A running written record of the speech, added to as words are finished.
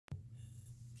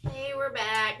Hey, we're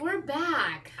back. We're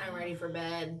back. I'm ready for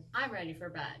bed. I'm ready for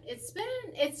bed. It's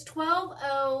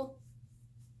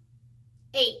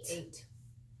 12:08.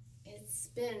 It's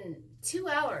been 2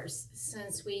 hours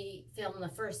since we filmed the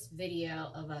first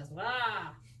video of us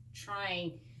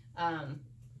trying our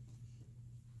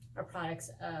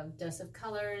products of Dose of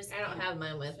Colors. I don't have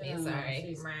mine with me,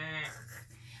 sorry.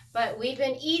 But we've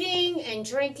been eating and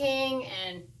drinking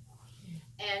and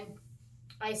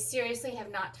I seriously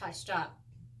have not touched up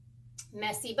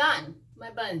messy bun.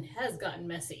 My bun has gotten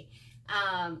messy.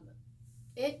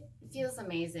 It feels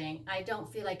amazing. I don't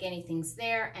feel like anything's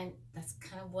there, and that's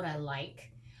kind of what I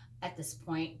like at this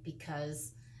point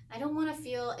because I don't want to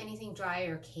feel anything dry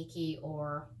or cakey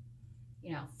or,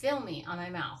 you know, filmy on my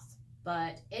mouth.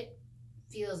 But it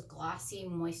feels glossy,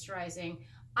 moisturizing.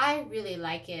 I really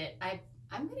like it.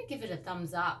 I'm gonna give it a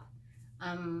thumbs up.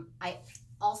 I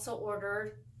also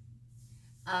ordered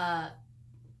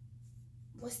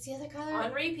what's the other color?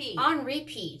 On repeat. On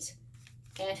repeat.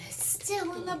 And it's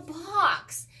still in the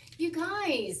box. You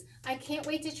guys, I can't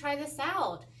wait to try this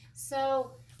out.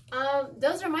 So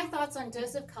those are my thoughts on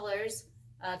Dose of Colors,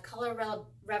 Color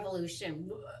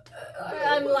Revolution.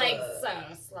 I'm like so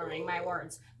slurring my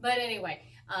words. But anyway,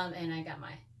 and I got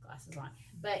my glasses on.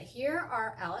 But here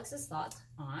are Alex's thoughts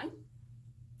on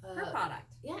her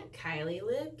product. Yeah, Kylie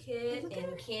Lip Kit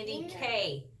and Candy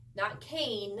K. Not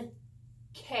Kane.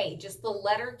 K. Just the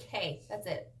letter K. That's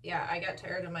it. Yeah, I got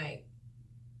tired of my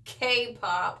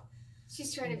K-pop.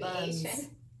 She's trying to be Asian. So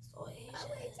Asian.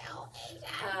 Oh,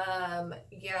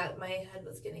 yeah, my head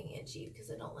was getting itchy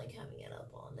because I don't like having it up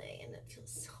all day, and it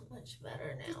feels so much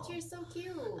better now. You're so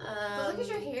cute. But look at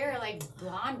your hair, like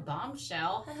blonde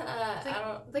bombshell.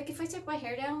 Like if I took my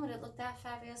hair down, would it look that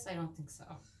fabulous? I don't think so.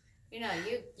 You know,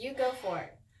 you go for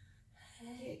it.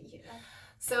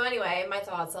 So anyway, my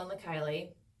thoughts on the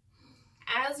Kylie.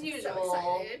 As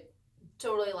usual,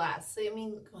 totally lasts. I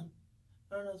mean, come on.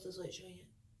 I don't know if this light's showing it.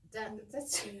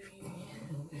 That's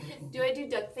Do I do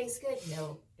duck face good?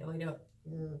 No, I don't.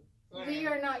 We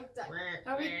are not duck.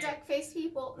 Are we duck face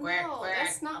people? No,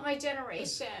 that's not my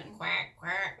generation. Quack,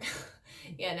 quack.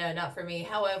 Yeah, no, not for me.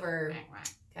 However,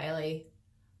 Kylie,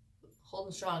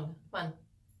 holding strong. Come on.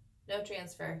 No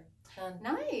transfer.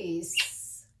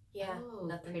 Nice. Yeah,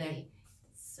 nothing pretty. there.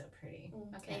 So pretty.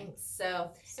 Okay. Thanks.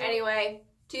 So anyway,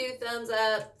 2 thumbs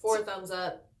up, 4 thumbs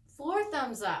up. 4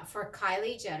 thumbs up for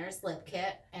Kylie Jenner's Lip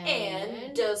Kit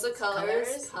and Dose of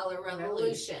Colors Color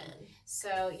Revolution.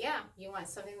 So yeah, you want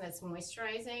something that's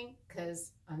moisturizing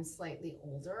because I'm slightly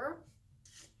older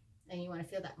and you want to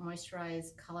feel that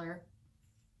moisturized color.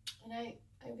 And I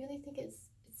really think it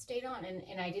stayed on,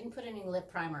 and I didn't put any lip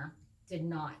primer. Did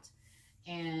not.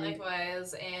 And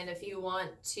likewise, and if you want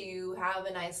to have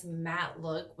a nice matte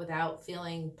look without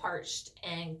feeling parched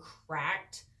and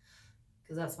cracked,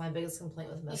 because that's my biggest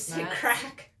complaint with most mattes.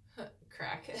 Crack.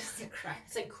 Crack. Just a crack.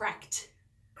 It's like cracked.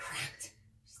 Cracked.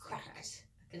 Cracked.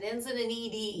 It ends in an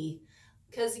ED.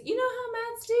 Because you know how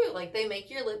mattes do. Like, they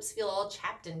make your lips feel all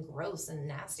chapped and gross and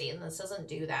nasty, and this doesn't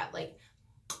do that. Like,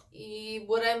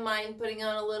 would I mind putting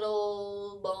on a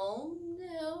little balm?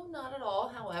 No, not at all.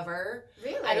 However,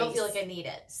 really, I don't feel like I need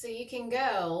it. So you can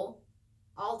go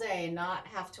all day and not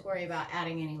have to worry about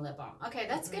adding any lip balm. Okay,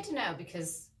 that's good to know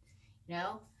because, you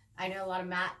know, I know a lot of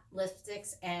matte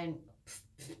lipsticks and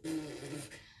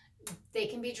they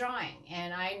can be drying.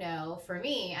 And I know for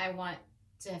me, I want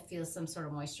to feel some sort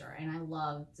of moisture, and I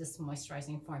love this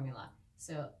moisturizing formula.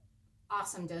 So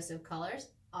awesome Dose of Colors,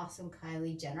 awesome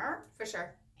Kylie Jenner. For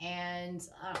sure. And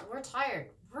we're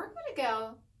tired. We're going to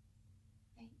go.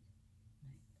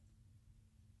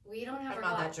 We don't have I'm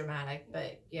not that dramatic,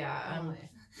 but yeah.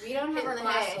 We don't have our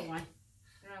glass of wine.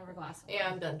 We don't have our glass of wine. Yeah,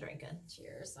 I'm done drinking.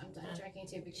 Cheers. I'm done drinking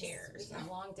too because Cheers. we had a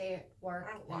long day at work.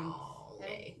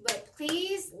 Day. But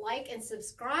please like and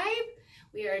subscribe.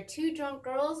 We are 2 drunk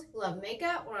girls who love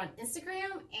makeup. We're on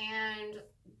Instagram, and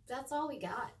that's all we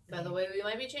got. By the way, we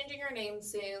might be changing our name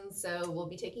soon, so we'll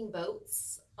be taking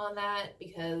votes on that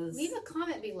because... Leave a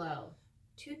comment below.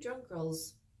 2 drunk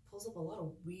girls pulls up a lot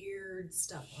of weird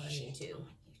stuff on YouTube.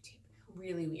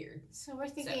 Really weird. So we're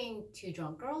thinking 2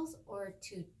 drunk girls or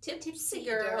 2 tipsy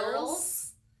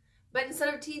girls. But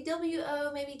instead of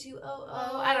TWO, maybe 2OO.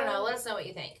 I don't know. Let us know what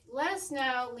you think. Let us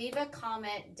know. Leave a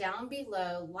comment down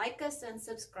below. Like us and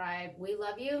subscribe. We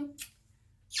love you.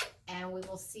 And we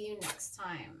will see you next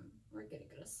time. We're going to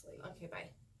go to sleep. Okay,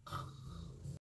 bye.